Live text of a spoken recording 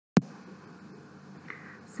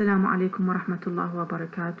Assalamu alaikum wa rahmatullahi wa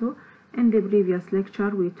barakatuh. In the previous lecture,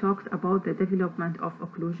 we talked about the development of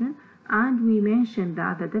occlusion, and we mentioned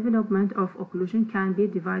that the development of occlusion can be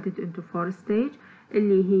divided into 4 stages,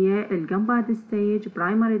 اللي هي الجنباد stage,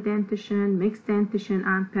 primary dentition, mixed dentition,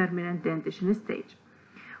 and permanent dentition stage.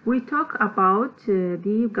 We talk about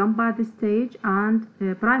the gambad stage and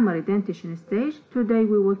primary dentition stage. Today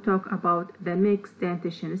we will talk about the mixed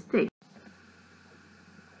dentition stage.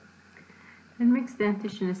 The mixed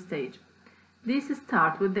dentition stage. This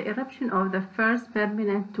starts with the eruption of the first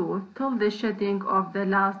permanent tooth till the shedding of the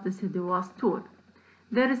last deciduous tooth.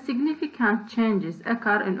 There is significant changes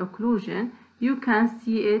occur in occlusion. You can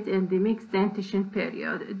see it in the mixed dentition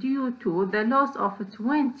period due to the loss of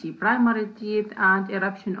 20 primary teeth and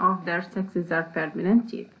eruption of their successor permanent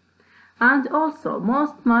teeth. And also,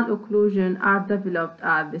 most malocclusion are developed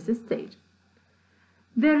at this stage.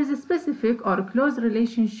 There is a specific or close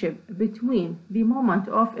relationship between the moment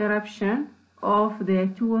of eruption of the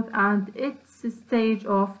tooth and its stage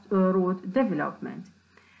of root development.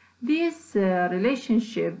 This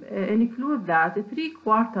relationship includes that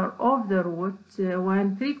 3/4 of the root,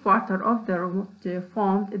 when 3/4 of the root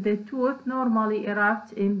formed, the tooth normally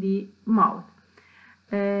erupts in the mouth.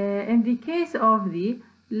 In the case of the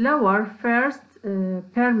lower first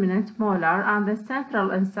permanent molar and the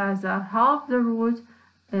central incisor,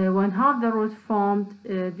 when half the root formed,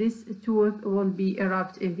 this tooth will be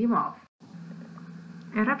erupt in the mouth.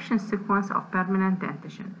 Eruption sequence of permanent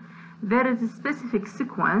dentition. There is a specific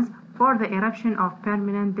sequence for the eruption of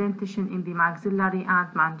permanent dentition in the maxillary and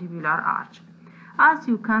mandibular arch. As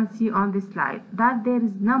you can see on the slide, that there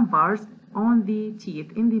is numbers on the teeth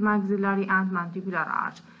in the maxillary and mandibular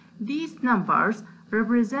arch. These numbers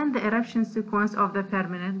represent the eruption sequence of the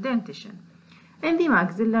permanent dentition. In the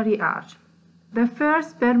maxillary arch, the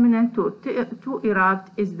first permanent tooth to erupt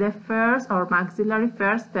is the first or maxillary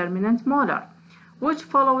first permanent molar, which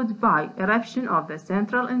followed by eruption of the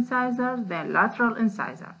central incisor, then lateral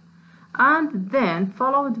incisor, and then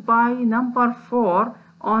followed by number 4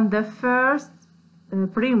 on the first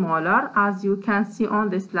premolar. As you can see on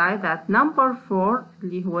the slide, that number 4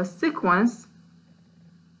 was sequence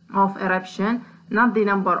of eruption, not the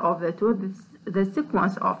number of the tooth, the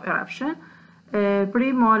sequence of eruption.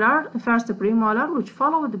 First premolar, which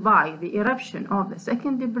followed by the eruption of the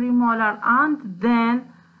second premolar, and then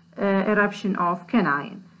eruption of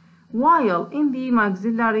canine. While in the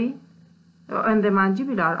maxillary and the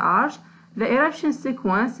mandibular arch, the eruption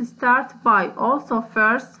sequence starts by also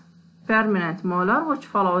first permanent molar, which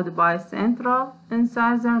followed by central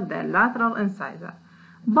incisor, then lateral incisor.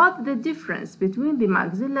 But the difference between the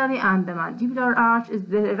maxillary and the mandibular arch is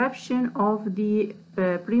the eruption of the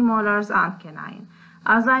premolars and canine.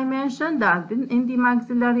 As I mentioned, that in the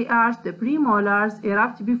maxillary arch, the premolars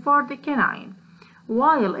erupt before the canine,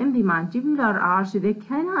 while in the mandibular arch, the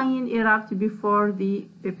canine erupt before the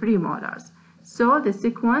premolars. So the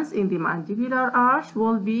sequence in the mandibular arch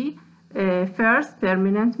will be first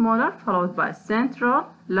permanent molar, followed by central,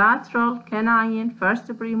 lateral, canine, first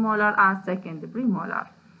premolar, and second premolar.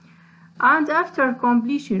 And after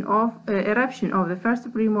completion of eruption of the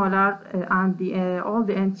first premolar and all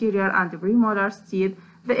the anterior and the premolar teeth,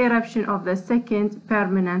 the eruption of the second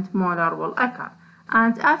permanent molar will occur.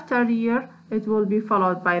 And after a year, it will be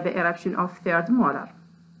followed by the eruption of third molar.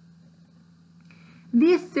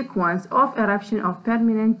 This sequence of eruption of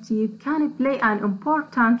permanent teeth can play an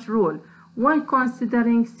important role when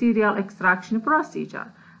considering serial extraction procedure,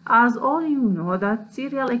 as all you know that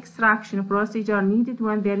serial extraction procedure needed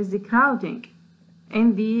when there is a crowding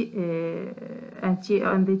in the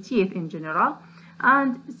teeth in general,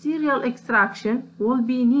 and serial extraction will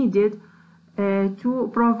be needed to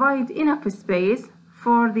provide enough space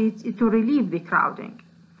to relieve the crowding.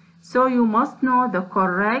 So you must know the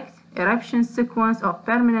correct eruption sequence of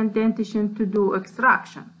permanent dentition to do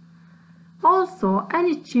extraction. Also,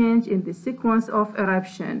 any change in the sequence of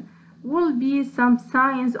eruption will be some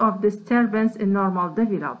signs of disturbance in normal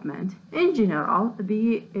development. In general,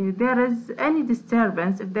 if there is any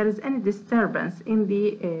disturbance in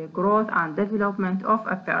the growth and development of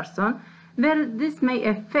a person, this may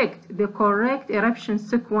affect the correct eruption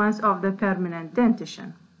sequence of the permanent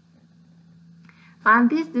dentition. And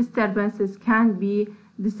these disturbances can be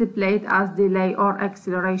displayed as delay or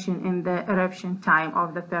acceleration in the eruption time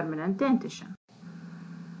of the permanent dentition.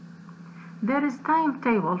 There is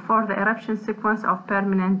timetable for the eruption sequence of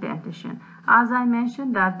permanent dentition. As I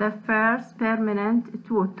mentioned, that the first permanent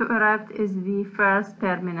tooth to erupt is the first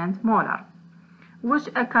permanent molar, which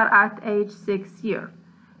occur at age 6 years.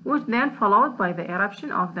 which then followed by the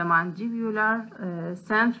eruption of the mandibular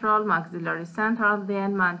central, maxillary central,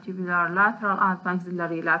 then mandibular lateral and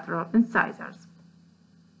maxillary lateral incisors.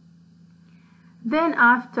 Then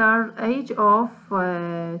after age of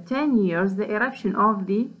 10 years, the eruption of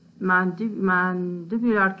the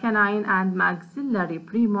mandibular canine and maxillary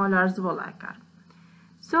premolars will occur.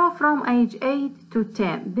 So from age 8 to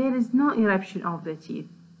 10, there is no eruption of the teeth.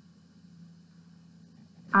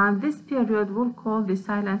 And this period we'll call the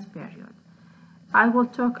silent period. I will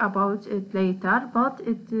talk about it later, but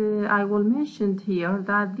I will mention here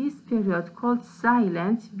that this period called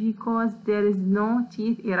silent because there is no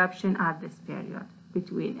teeth eruption at this period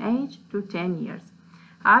between age to 10 years.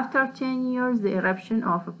 After 10 years, the eruption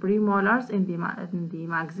of premolars in the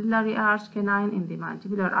maxillary arch canine in the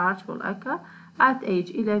mandibular arch will occur. At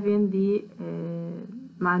age 11, the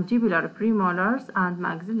mandibular premolars and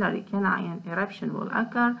maxillary canine eruption will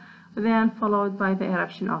occur, then followed by the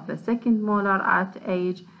eruption of the second molar at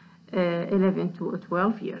age 11 to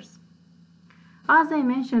 12 years. As I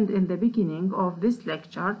mentioned in the beginning of this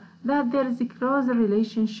lecture, that there is a close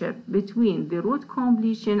relationship between the root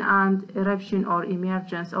completion and eruption or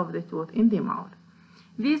emergence of the tooth in the mouth.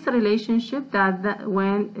 This relationship that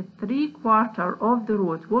when 3/4 of the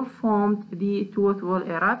root will form, the tooth will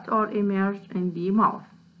erupt or emerge in the mouth,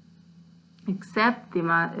 except the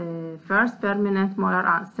first permanent molar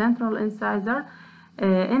and central incisor.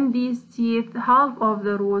 In these teeth, when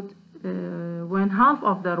half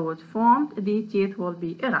of the root formed, the teeth will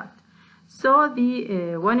be erupt. So the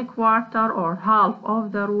 1/4 or half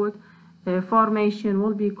of the root formation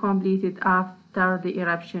will be completed after the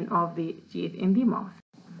eruption of the teeth in the mouth.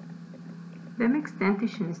 The mixed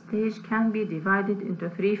dentition stage can be divided into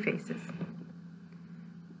 3 phases.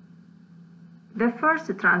 The first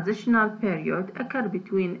transitional period occurs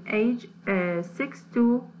between age 6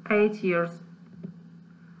 to 8 years,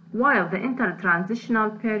 while the intertransitional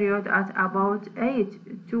period at about 8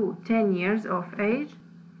 to 10 years of age,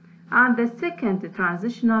 and the second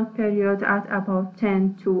transitional period at about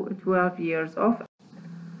 10 to 12 years of age.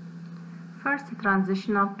 First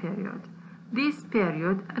transitional period. This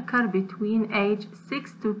period occurs between age 6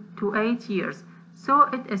 to 8 years, so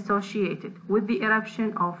it is associated with the eruption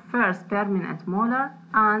of first permanent molar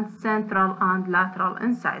and central and lateral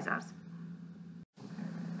incisors.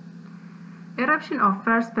 Eruption of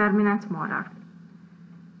first permanent molar.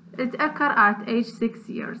 It occurs at age 6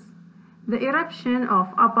 years. The eruption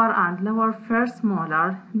of upper and lower first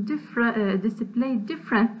molar display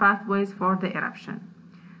different pathways for the eruption.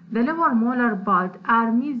 The lower molar bud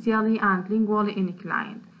are mesially and lingually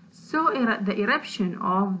inclined, so the eruption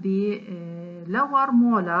of the lower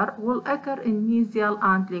molar will occur in mesial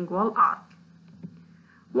and lingual arc,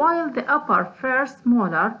 while the upper first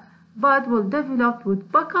molar bud will develop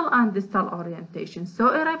with buccal and distal orientation, so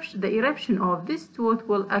the eruption of this tooth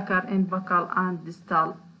will occur in buccal and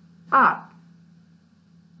distal arc.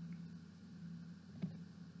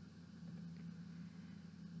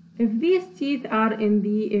 If these teeth are in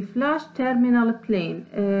the flush terminal plane,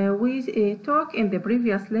 we talked in the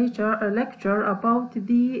previous lecture about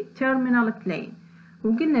the terminal plane.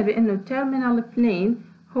 وقلنا بأنه terminal plane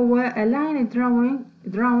هو a line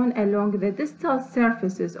drawn along the distal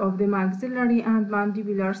surfaces of the maxillary and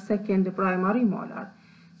mandibular second primary molar.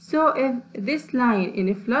 So if this line in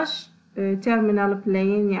a flush terminal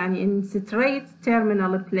plane, يعني in straight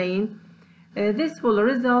terminal plane, this will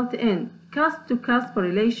result in cusp-to-cusp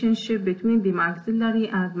relationship between the maxillary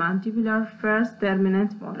and mandibular first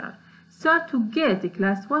permanent molar. So to get a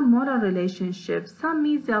class 1 molar relationship, some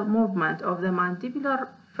mesial movement of the mandibular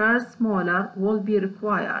first molar will be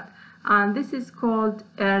required, and this is called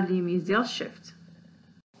early mesial shift.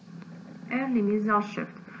 Early mesial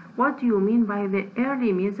shift. What do you mean by the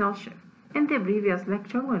early mesial shift? In the previous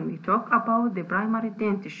lecture, when we talk about the primary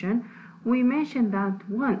dentition, we mentioned that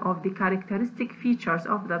one of the characteristic features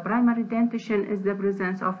of the primary dentition is the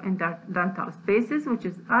presence of interdental spaces, which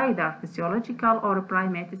is either physiological or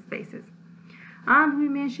primate spaces. And we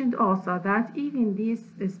mentioned also that even these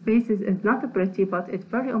spaces is not pretty, but it's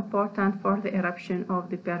very important for the eruption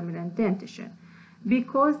of the permanent dentition,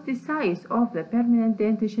 because the size of the permanent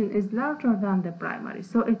dentition is larger than the primary,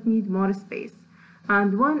 so it needs more space.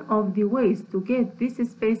 And one of the ways to get these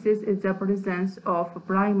spaces is the presence of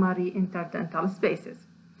primary interdental spaces.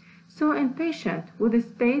 So in patients with a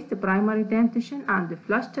spaced primary dentition and the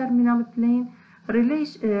flush terminal plane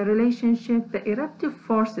relationship, the eruptive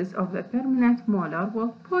forces of the permanent molar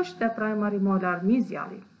will push the primary molar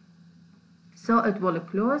mesially. So it will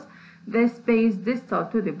close the space distal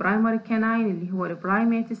to the primary canine اللي هو the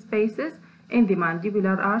primate spaces in the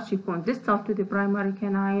mandibular arch يكون distal to the primary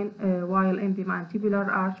canine, while in the mandibular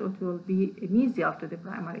arch it will be mesial to the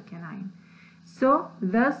primary canine. So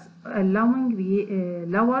thus allowing the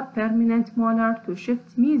lower permanent molar to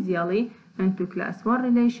shift mesially into class 1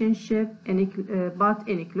 relationship, but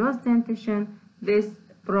in closed dentition this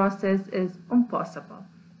process is impossible.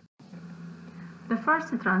 The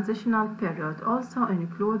first transitional period also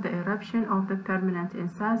includes the eruption of the permanent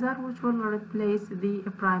incisor, which will replace the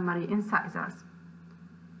primary incisors.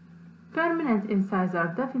 Permanent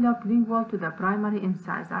incisor develop lingual to the primary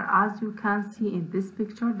incisor. As you can see in this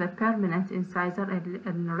picture, the permanent incisor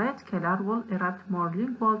in red color will erupt more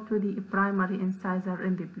lingual to the primary incisor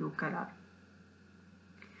in the blue color.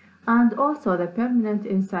 And also the permanent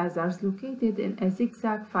incisors located in a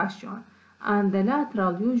zigzag fashion, and the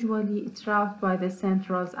lateral usually trapped by the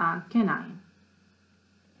centrals and canine.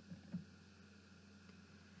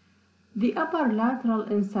 The upper lateral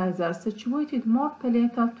incisor situated more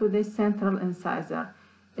palatal to the central incisor.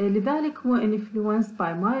 لذلك هو influenced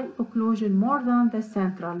by mild occlusion more than the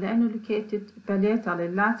central، لأنه located palatal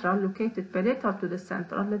lateral located palatal to the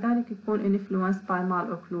central، لذلك يكون influenced by mild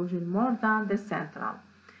occlusion more than the central.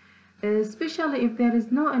 Especially if there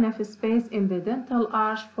is no enough space in the dental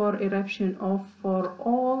arch for eruption for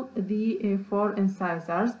all the 4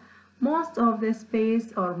 incisors, most of the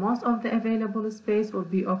space or most of the available space will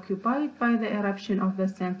be occupied by the eruption of the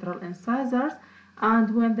central incisors,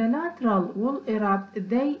 and when the lateral will erupt,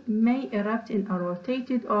 they may erupt in a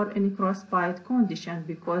rotated or in cross-bite condition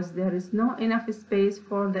because there is no enough space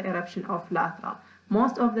for the eruption of lateral.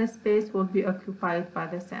 Most of the space will be occupied by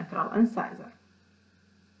the central incisor.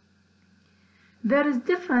 There is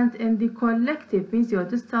difference in the collective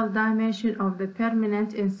mesiodistal dimension of the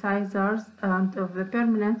permanent incisors and of the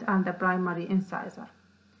permanent and the primary incisor.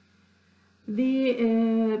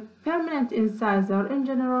 The permanent incisor in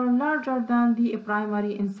general larger than the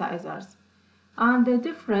primary incisors, and the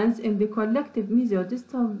difference in the collective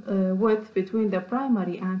mesiodistal width between the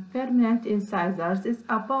primary and permanent incisors is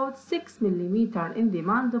about 6 mm in the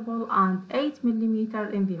mandible and 8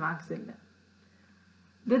 mm in the maxilla.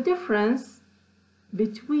 The difference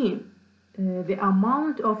between the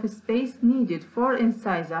amount of space needed for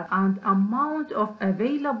incisor and amount of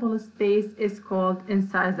available space is called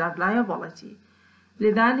incisor liability.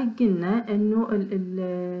 لذلك قلنا إنه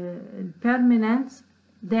permanent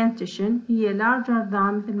dentition هي larger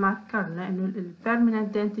than، مثل ما ذكرنا إنه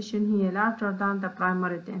permanent dentition هي larger than the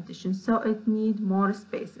primary dentition, so it need more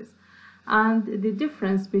spaces. And the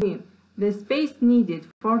difference between the space needed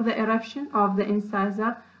for the eruption of the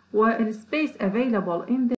incisor while space available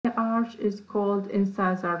in the arch is called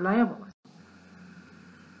incisor liability.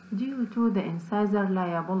 Due to the incisor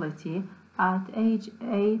liability, at age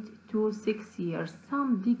 8 to 6 years,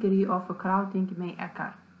 some degree of crowding may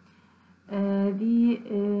occur.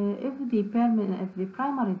 If the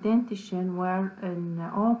primary dentition were an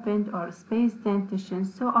opened or spaced dentition,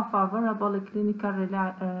 so a favorable clinical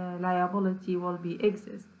liability will be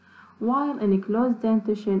exist, while in closed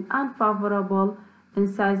dentition, unfavorable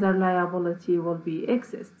incisor liability will be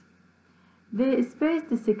exist. The space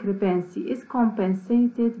discrepancy is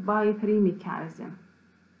compensated by 3 mechanisms.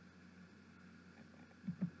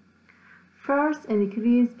 First,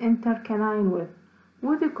 increase intercanine width.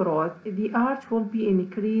 With growth, the arch will be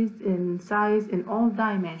increased in size in all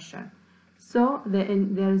dimensions. So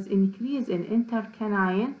there is increase in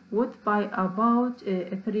intercanine width by about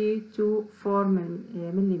 3 to 4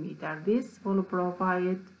 millimeters. This will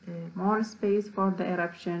provide more space for the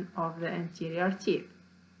eruption of the anterior teeth.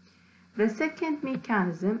 The second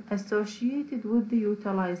mechanism associated with the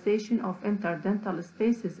utilization of interdental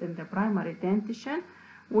spaces in the primary dentition,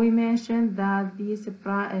 we mentioned that these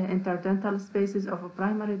interdental spaces of a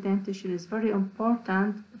primary dentition is very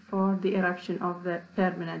important for the eruption of the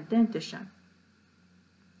permanent dentition.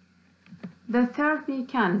 The third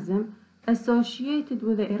mechanism associated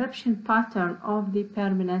with the eruption pattern of the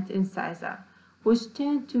permanent incisor, which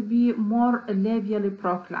tend to be more labially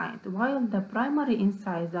proclined, while the primary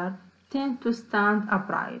incisor tend to stand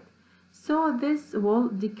upright. So this will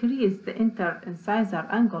decrease the inter-incisor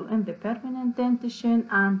angle in the permanent dentition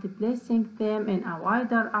and placing them in a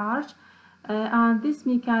wider arch, and this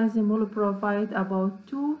mechanism will provide about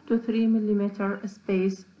 2 to 3 millimeter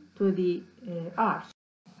space to the arch.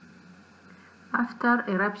 After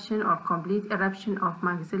eruption or complete eruption of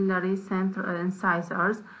maxillary central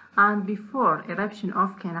incisors and before eruption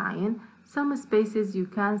of canine, some spaces you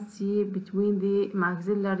can see between the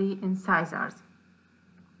maxillary incisors.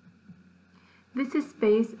 This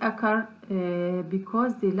space occurs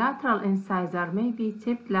because the lateral incisor may be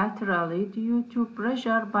tipped laterally due to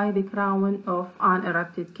pressure by the crown of an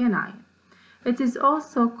erupted canine. It is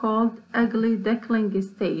also called ugly duckling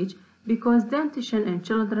stage because dentition in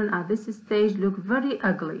children at this stage look very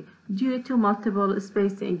ugly due to multiple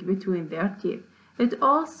spacing between their teeth. It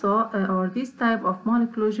also, or this type of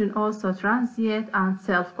malocclusion also transient and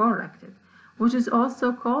self-corrected, which is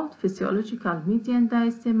also called physiological median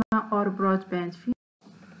diastema or broadband feature.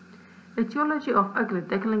 Etiology of ugly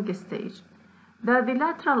duckling stage. The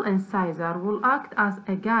bilateral incisor will act as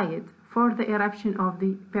a guide for the eruption of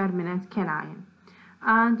the permanent canine.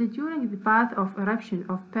 And during the path of eruption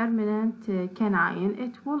of permanent canine,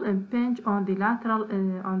 it will impinge on the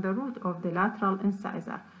root of the lateral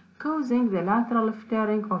incisor, causing the lateral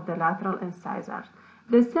flaring of the lateral incisors.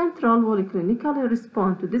 The central will clinically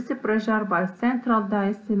respond to this pressure by central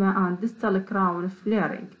diastema and distal crown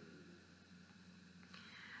flaring.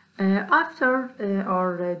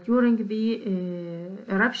 During the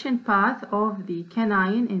eruption path of the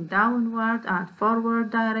canine in downward and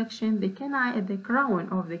forward direction, the crown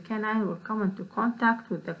of the canine will come into contact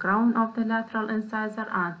with the crown of the lateral incisor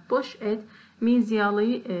and push it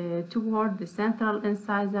mesially toward the central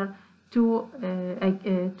incisor to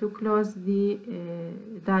close the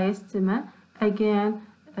diastema again,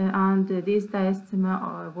 and this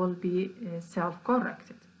diastema will be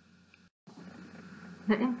self-corrected.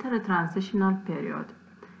 The intertransitional period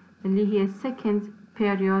اللي هي second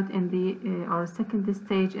period in the or second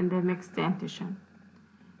stage in the mixed dentition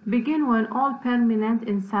begin when all permanent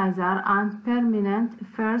incisor and permanent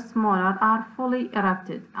first molar are fully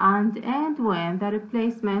erupted and end when the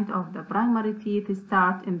replacement of the primary teeth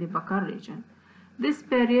start in the buccal region. This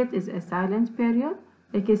period is a silent period.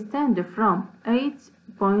 It extends from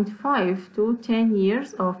 8.5 to 10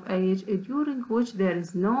 years of age, during which there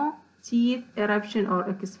is no teeth eruption or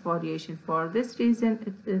exfoliation. For this reason,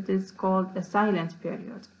 it is called a silent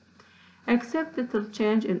period, except little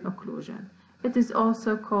change in occlusion. It is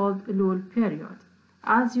also called lull period.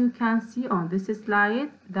 As you can see on this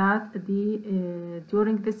slide, that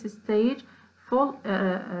during this stage, full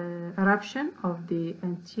eruption of the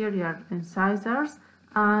anterior incisors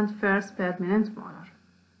and first permanent molar.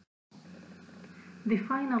 The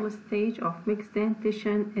final stage of mixed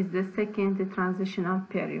dentition is the second transitional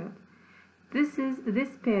period.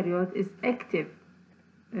 This period is active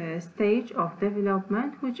stage of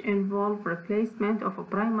development, which involve replacement of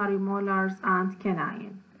primary molars and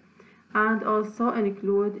canine, and also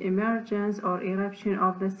include emergence or eruption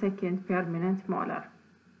of the second permanent molar.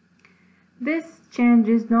 These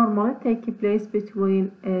changes normally take place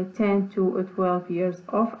between 10 to 12 years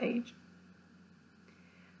of age.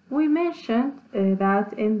 We mentioned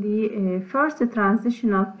that in the first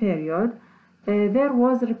transitional period there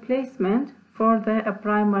was replacement for the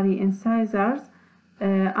primary incisors,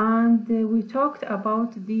 and we talked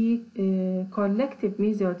about the collective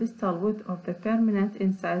mesiodistal width of the permanent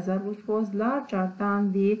incisor, which was larger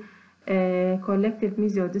than the collective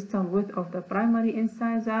mesiodistal width of the primary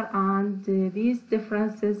incisor, and these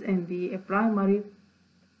differences in the primary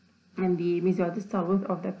and the mesiodistal width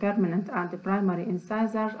of the permanent and the primary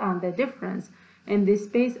incisors, and the difference in the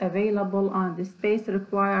space available and the space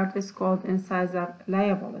required is called incisor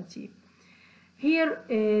liability. Here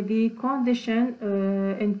the condition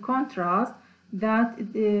in contrast that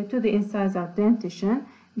to the incisor dentition,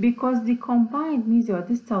 because the combined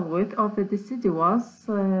mesiodistal width of the deciduous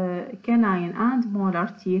canine and molar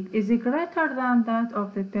teeth is greater than that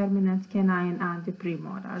of the permanent canine and the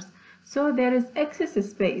premolars. So there is excess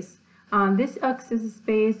space, and this excess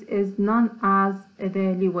space is known as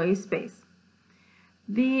the leeway space.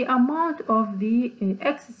 The amount of the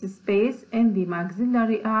excess space in the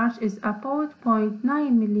maxillary arch is about 0.9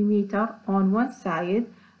 mm on one side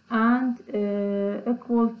and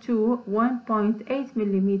equal to 1.8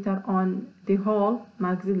 mm on the whole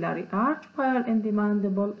maxillary arch, while in the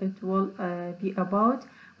mandible it will be about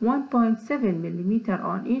 1.7 mm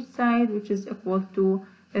on each side, which is equal to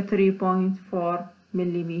 3.4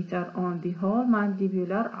 mm on the whole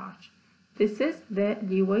mandibular arch. This is the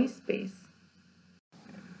leeway space.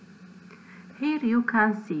 Here you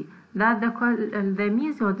can see that the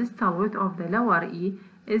mesiodistal width of the lower E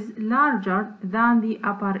is larger than the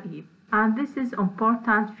upper E, and this is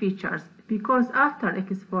important features because after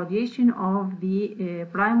exfoliation of the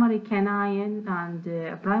primary canine and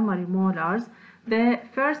primary molars, the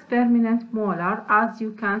first permanent molar, as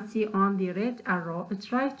you can see on the red arrow,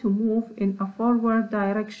 tries to move in a forward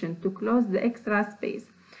direction to close the extra space,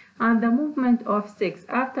 and the movement of 6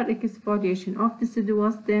 after exfoliation of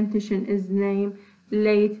deciduous dentition is named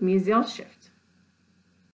late mesial shift.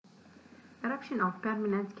 Eruption of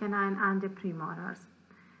permanent canine and premolars.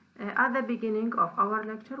 At the beginning of our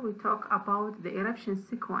lecture, we talk about the eruption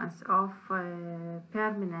sequence of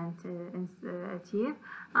permanent teeth,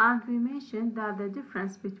 and we mentioned that the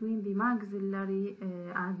difference between the maxillary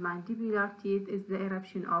and mandibular teeth is the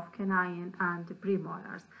eruption of canine and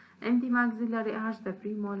premolars. In the maxillary arch, the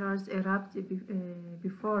premolars erupt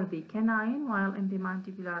before the canine, while in the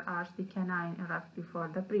mandibular arch, the canine erupts before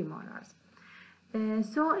the premolars.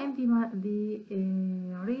 So in the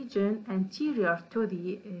region anterior to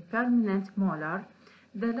the permanent molar,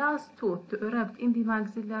 the last tooth to erupt in the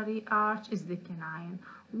maxillary arch is the canine,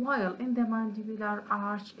 while in the mandibular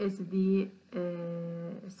arch is the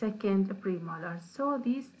second premolar. So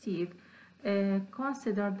these teeth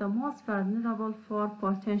considered the most vulnerable for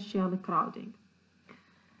potential crowding.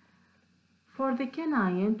 For the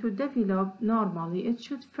canine to develop normally, it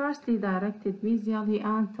should firstly directed mesially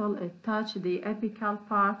until it touched the apical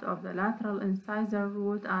part of the lateral incisor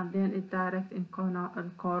root, and then it direct in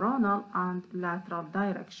coronal and lateral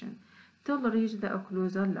direction till reach the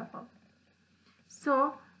occlusal level.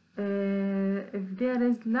 So, if there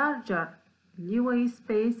is larger leeway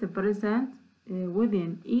space present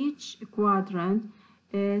within each quadrant,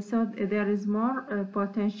 so there is more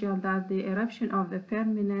potential that the eruption of the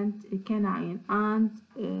permanent canine and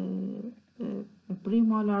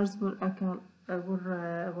premolars will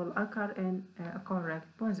occur in a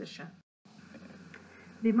correct position.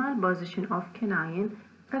 The malposition of canine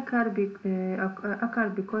occur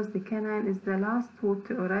because the canine is the last tooth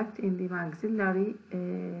to erupt in the maxillary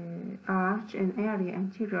arch in area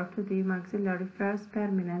anterior to the maxillary first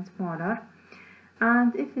permanent molar.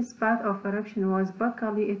 And if its path of eruption was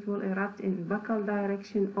buccally, it will erupt in buccal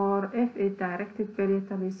direction, or if it directed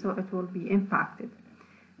parietally, so it will be impacted.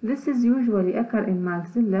 This is usually occur in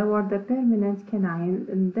maxilla, where the permanent canine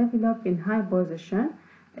develop in high position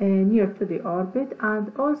near to the orbit,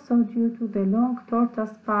 and also due to the long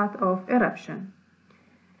tortuous path of eruption.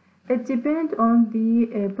 It depends on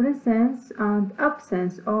the presence and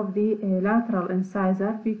absence of the lateral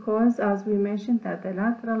incisor, because as we mentioned that the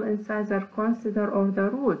lateral incisor consider, or the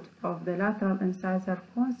root of the lateral incisor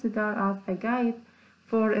consider as a guide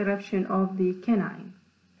for eruption of the canine.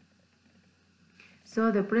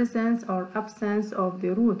 So the presence or absence of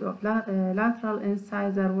the root of lateral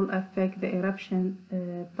incisor will affect the eruption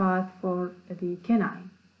path for the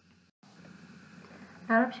canine.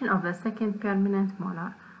 Eruption of the second permanent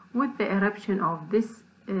molar. With the eruption of this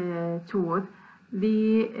tooth,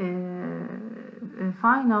 the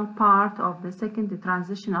final part of the second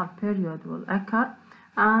transitional period will occur,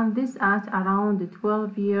 and this at around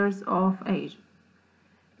 12 years of age.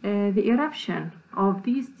 The eruption of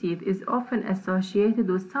these teeth is often associated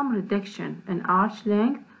with some reduction in arch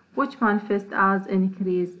length, which manifests as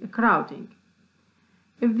increased crowding.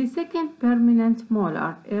 If the second permanent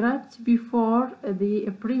molar erupts before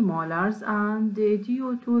the premolars, and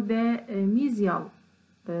due to the mesial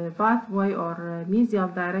pathway or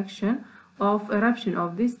mesial direction of eruption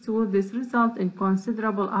of this tooth, this results in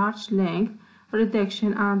considerable arch length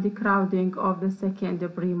reduction and the crowding of the second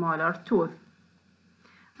premolar tooth.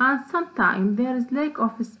 And sometimes there is lack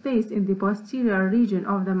of space in the posterior region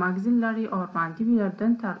of the maxillary or mandibular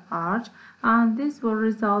dental arch, and this will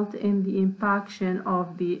result in the impaction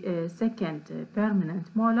of the second permanent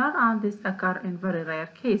molar, and this occurs in very rare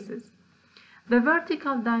cases. The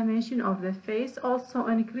vertical dimension of the face also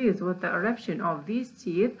increases with the eruption of these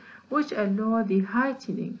teeth, which allow the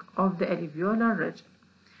heightening of the alveolar ridge,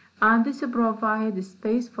 and this provides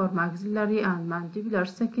space for maxillary and mandibular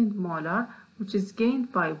second molar, which is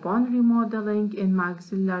gained by bone remodeling in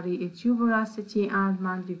maxillary tuberosity and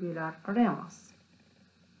mandibular ramus.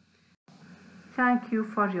 Thank you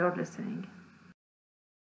for your listening.